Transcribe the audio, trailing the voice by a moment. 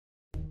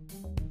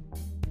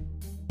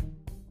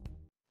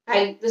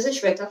Hi, this is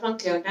Shweta from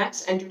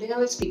ClearTax, and today I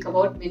will speak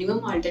about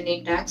minimum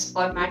alternate tax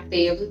or MAT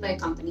payable by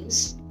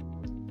companies.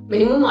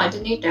 Minimum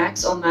alternate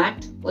tax or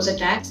MAT was a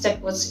tax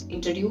that was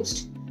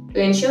introduced to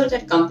ensure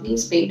that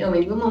companies paid a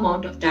minimum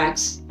amount of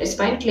tax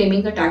despite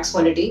claiming a tax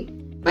holiday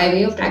by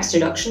way of tax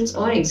deductions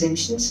or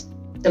exemptions.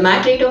 The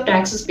MAT rate of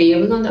tax is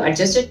payable on the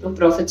adjusted book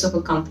profits of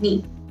a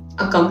company.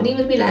 A company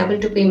will be liable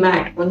to pay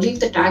MAT only if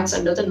the tax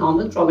under the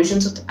normal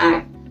provisions of the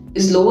Act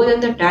is lower than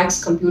the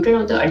tax computed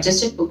on the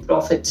adjusted book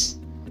profits.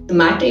 The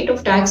MAT rate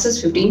of tax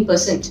is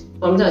 15%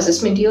 from the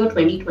assessment year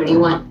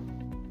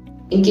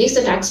 2021. In case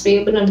the tax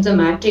payable under the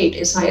MAT rate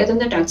is higher than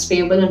the tax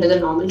payable under the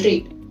normal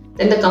rate,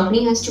 then the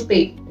company has to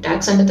pay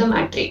tax under the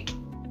MAT rate.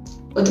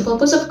 For the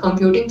purpose of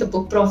computing the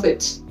book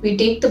profits, we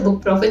take the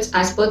book profits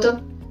as per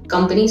the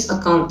company's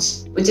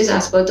accounts, which is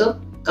as per the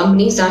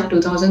Companies Act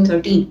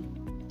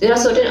 2013. There are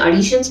certain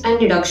additions and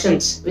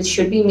deductions which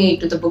should be made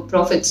to the book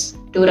profits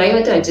to arrive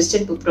at the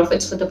adjusted book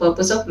profits for the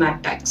purpose of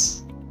MAT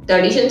tax. The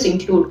additions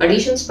include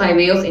additions by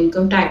way of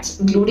income tax,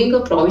 including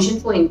a provision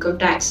for income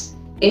tax,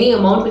 any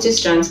amount which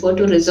is transferred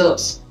to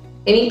reserves,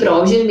 any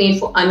provision made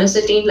for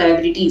unascertained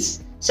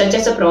liabilities, such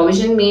as a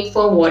provision made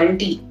for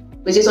warranty,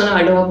 which is on an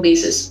ad hoc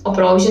basis, or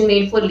provision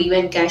made for leave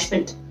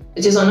encashment,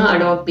 which is on an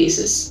ad hoc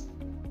basis.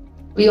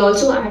 We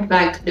also add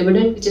back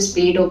dividend which is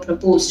paid or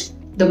proposed,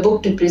 the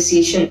book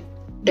depreciation,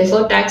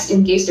 deferred tax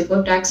in case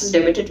deferred tax is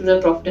debited to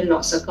the profit and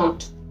loss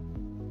account.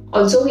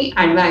 Also, we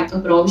add back a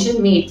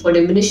provision made for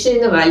diminution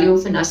in the value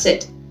of an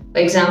asset, for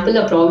example,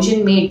 a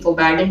provision made for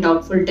bad and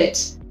doubtful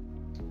debts.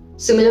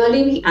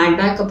 Similarly, we add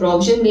back a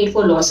provision made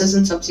for losses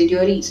in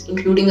subsidiaries,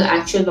 including an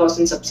actual loss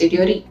in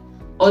subsidiary.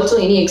 Also,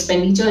 any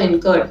expenditure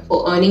incurred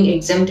for earning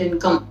exempt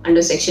income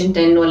under Section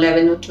 10 or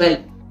 11 or 12.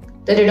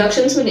 The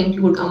deductions will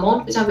include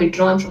amounts which are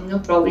withdrawn from your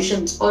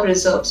provisions or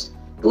reserves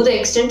to the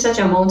extent such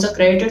amounts are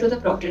credited to the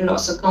profit and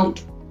loss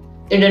account.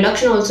 The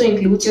deduction also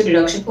includes your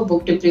deduction for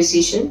book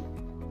depreciation,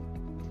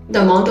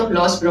 the amount of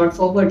loss brought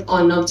forward or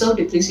unobserved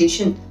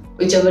depreciation,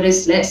 whichever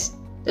is less.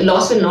 The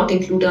loss will not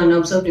include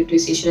unobserved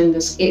depreciation in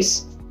this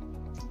case.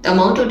 The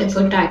amount of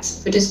deferred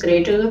tax if it is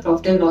credited to the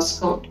profit and loss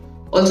account.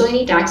 Also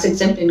any tax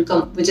exempt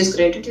income which is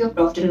credited to your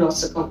profit and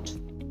loss account.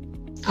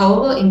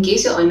 However, in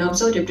case your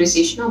unobserved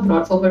depreciation or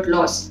brought forward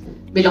loss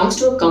belongs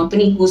to a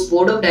company whose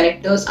board of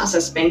directors are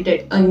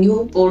suspended, a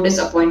new board is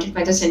appointed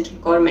by the central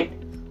government,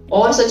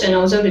 or such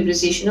unobserved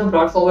depreciation or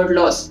brought forward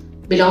loss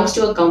belongs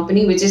to a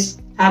company which is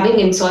having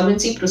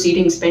insolvency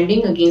proceedings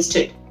pending against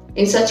it.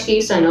 In such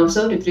case, the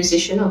unobserved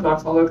depreciation or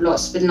brought forward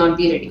loss will not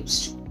be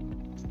reduced.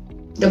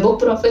 The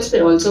book profits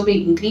will also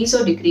be increased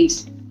or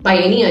decreased by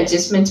any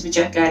adjustments which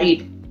are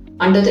carried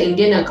under the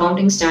Indian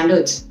accounting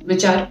standards,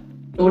 which are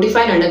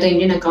notified under the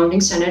Indian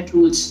accounting standard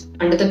rules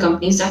under the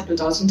Companies Act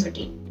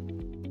 2013.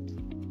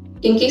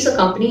 In case a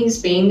company is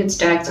paying its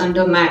tax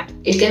under MAT,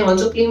 it can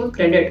also claim a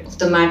credit of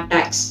the MAT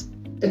tax.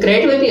 The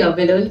credit will be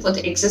available for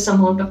the excess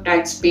amount of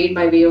tax paid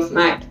by way of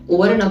MAT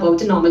over and above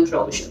the normal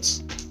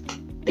provisions.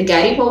 The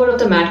carry forward of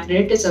the MAT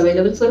credit is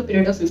available for a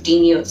period of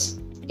 15 years.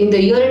 In the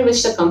year in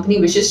which the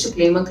company wishes to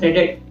claim a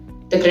credit,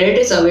 the credit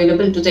is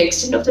available to the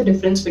extent of the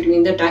difference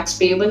between the tax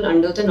payable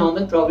under the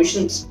normal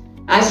provisions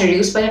as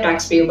reduced by the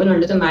tax payable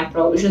under the MAT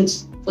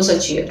provisions for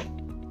such year.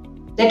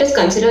 Let us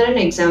consider an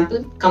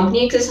example.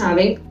 Company X is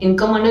having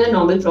income under the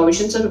normal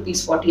provisions of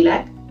Rs 40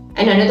 lakh.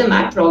 And under the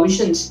MAT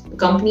provisions, the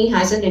company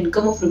has an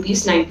income of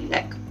Rs 90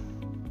 lakh.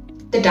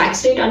 The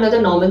tax rate under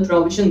the normal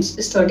provisions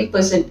is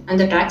 30% and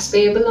the tax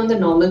payable on the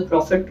normal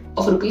profit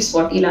of Rs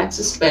 40 lakhs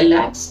is 12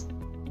 lakhs.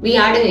 We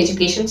add an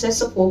education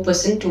cess of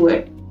 4% to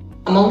it,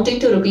 amounting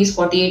to Rs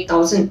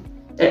 48,000.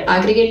 The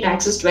aggregate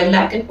tax is 12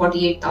 lakh and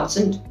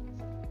 48,000.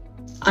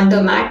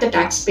 Under MAT, the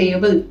tax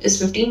payable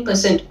is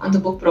 15% on the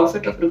book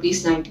profit of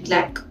Rs 90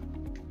 lakh,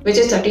 which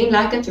is 13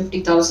 lakh and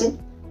 50,000.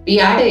 We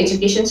add an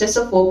education cess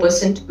of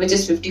 4%, which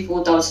is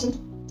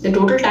 54,000. The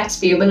total tax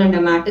payable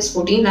under MAT is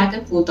 14 lakh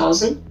and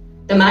 4,000.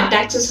 The MAT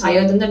tax is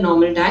higher than the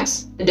normal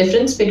tax. The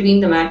difference between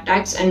the MAT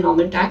tax and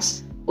normal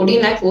tax,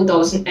 14 lakh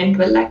 4,000 and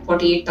 12 lakh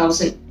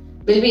 48,000,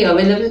 will be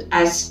available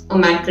as a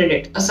MAT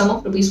credit. A sum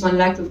of Rs 1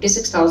 lakh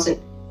 56,000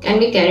 can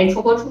be carried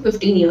forward for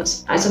 15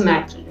 years as a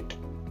MAT credit.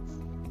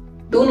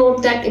 Do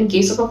note that in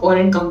case of a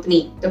foreign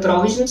company, the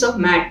provisions of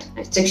MAT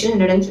at Section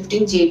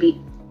 115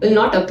 JB will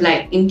not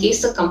apply in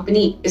case the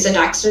company is a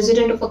tax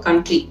resident of a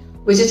country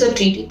which is a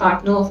treaty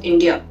partner of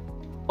India.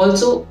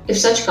 Also, if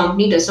such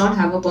company does not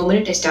have a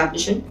permanent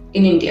establishment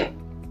in India.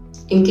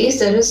 In case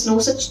there is no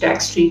such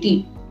tax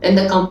treaty, then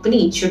the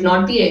company should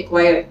not be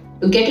required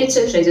to get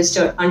itself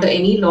registered under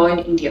any law in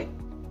India.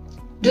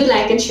 Do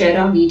like and share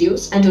our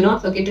videos and do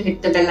not forget to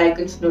hit the bell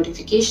icon for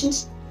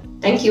notifications.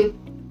 Thank you.